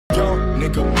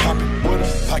nigga poppin' with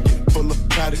a pocket full of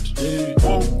cottage.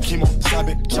 Whoa, chemo, stop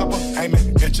it, chopper,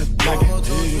 aiming at your nugget.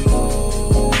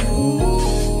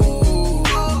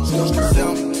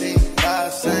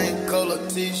 Same color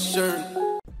t-shirt.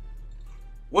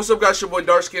 What's up, guys? Your boy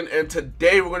Darkskin, and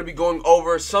today we're going to be going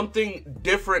over something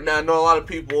different. Now, I know a lot of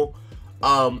people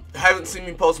haven't seen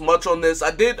me post much on this. I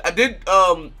did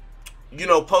you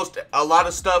know, post a lot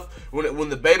of stuff when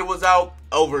the beta was out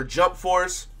over Jump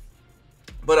Force.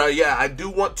 But yeah, I do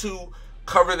want to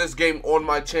cover this game on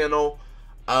my channel.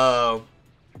 I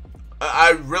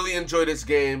really enjoy this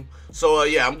game, so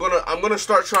yeah, I'm gonna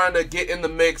start trying to get in the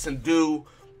mix and do,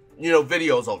 you know,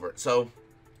 videos over it. So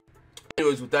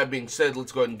anyways, with that being said,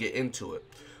 let's go ahead and get into it.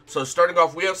 So starting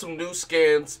off, we have some new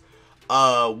scans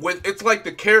with, it's like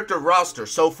the character roster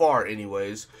so far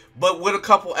anyways, but with a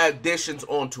couple additions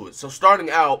onto it. So starting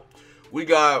out, we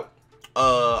got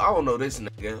I don't know this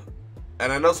nigga,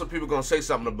 and I know some people gonna say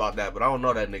something about that, but I don't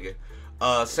know that nigga.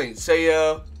 Saint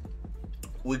Seiya.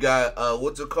 We got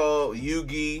what's it called,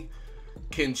 Yugi,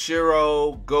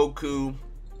 Kenshiro, Goku.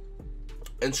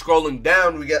 And scrolling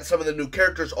down, we got some of the new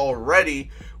characters already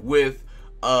with,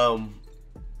 I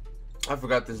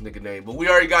forgot this nigga name, but we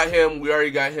already got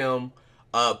him.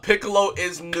 Piccolo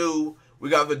is new. We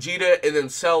got Vegeta, and then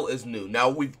Cell is new. Now,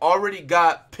 we've already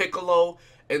got Piccolo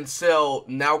and Cell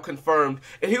now confirmed.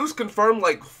 And he was confirmed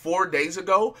like 4 days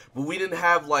ago, but we didn't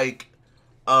have like,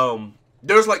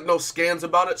 there's like no scans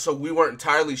about it, so we weren't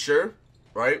entirely sure,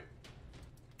 right?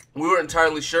 We weren't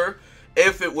entirely sure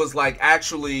if it was like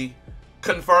actually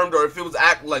confirmed or if it was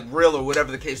like real or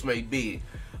whatever the case may be.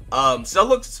 Cell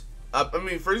looks, I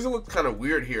mean, Frieza looks kind of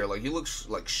weird here. Like, he looks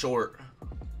like short.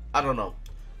 I don't know.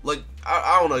 Like,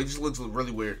 I don't know. He just looks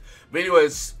really weird. But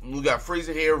anyways, we got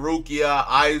Frieza here, Rukia,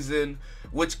 Aizen.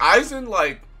 Which Aizen,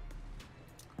 like,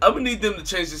 I'm gonna need them to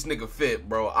change this nigga fit,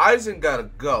 bro. Aizen gotta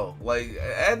go. Like,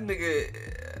 that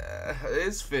nigga,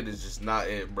 his fit is just not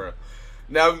it, bro.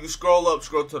 Now, if you scroll up,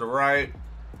 scroll to the right,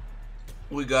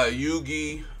 we got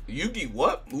Yugi. Yugi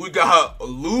what? We got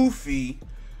Luffy.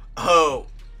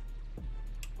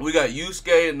 We got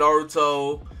Yusuke,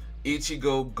 Naruto,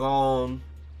 Ichigo, Gon.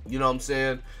 You know what I'm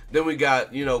saying? Then we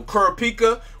got, you know,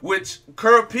 Kurapika, which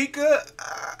Kurapika,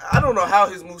 I don't know how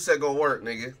his moveset gonna work,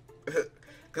 nigga.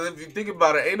 Because if you think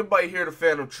about it, ain't nobody here to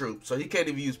Phantom Troop, so he can't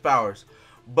even use powers.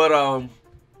 But I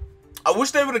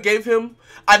wish they would have gave him,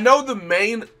 I know the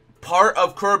main part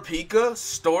of Kurapika's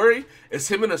story is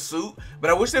him in a suit, but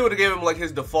I wish they would have gave him like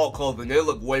his default clothing. They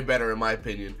look way better in my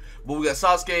opinion. But we got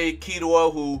Sasuke,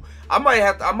 Killua, who I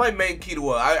might main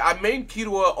Killua. I main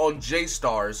Killua on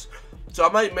J-Stars, so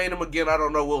I might main him again. I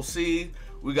don't know. We'll see.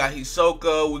 We got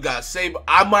Hisoka. We got Sabo.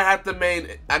 I might have to main.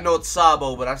 I know it's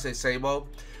Sabo, but I say Sabo.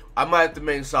 I might have to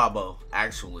main Sabo.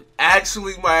 Actually,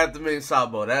 might have to main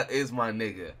Sabo. That is my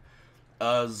nigga.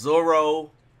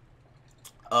 Zoro.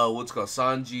 What's called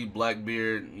Sanji,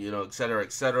 Blackbeard, you know, etc.,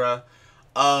 etc.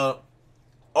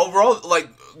 Overall, like,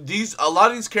 a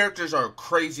lot of these characters are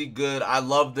crazy good. I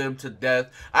love them to death.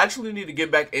 I actually need to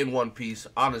get back in One Piece,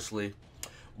 honestly.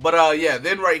 But yeah,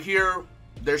 then right here,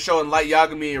 they're showing Light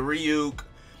Yagami and Ryuk,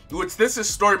 which this is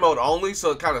story mode only,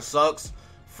 so it kind of sucks.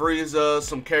 Frieza,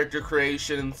 some character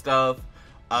creation and stuff,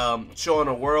 showing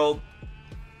a world.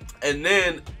 And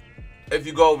then, if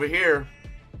you go over here,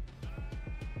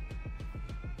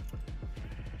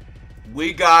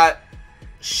 we got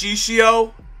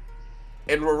Shishio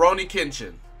and Rurouni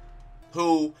Kenshin,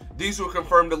 who these were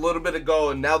confirmed a little bit ago,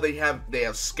 and now they have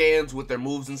scans with their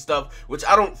moves and stuff, which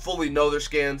I don't fully know their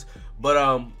scans.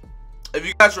 But if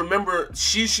you guys remember,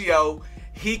 Shishio,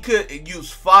 he could use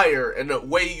fire, and the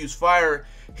way he used fire,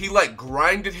 he like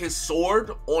grinded his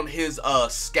sword on his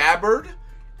scabbard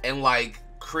and like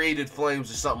created flames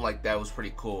or something like that. It was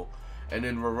pretty cool. And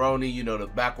then Rurouni, you know, the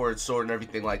backwards sword and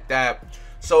everything like that.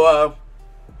 So,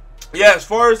 yeah, as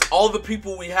far as all the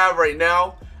people we have right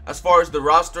now, as far as the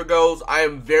roster goes, I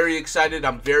am very excited.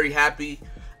 I'm very happy.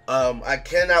 I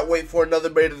cannot wait for another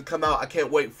beta to come out. I can't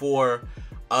wait for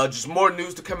just more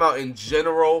news to come out in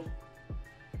general.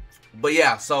 But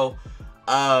yeah, so,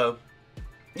 yeah,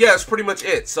 that's pretty much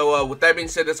it. So, with that being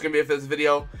said, that's going to be it for this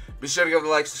video. Be sure to give it a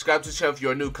like, subscribe to the channel if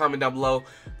you're new, comment down below.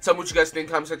 Tell me what you guys think in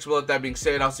the comment section below. With that being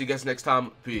said, I'll see you guys next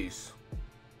time. Peace.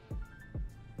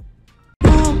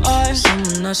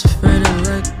 Someone that's afraid to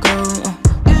let go.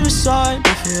 You decide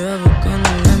if you're ever gonna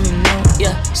let me know.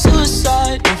 Yeah,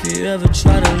 suicide if you ever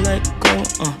try to let go.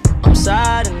 I'm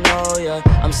sad, I know, yeah.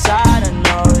 I'm sad, I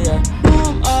know, yeah. Who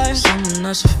am I? Someone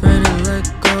that's afraid to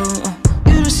let go.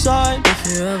 You decide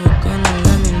if you're ever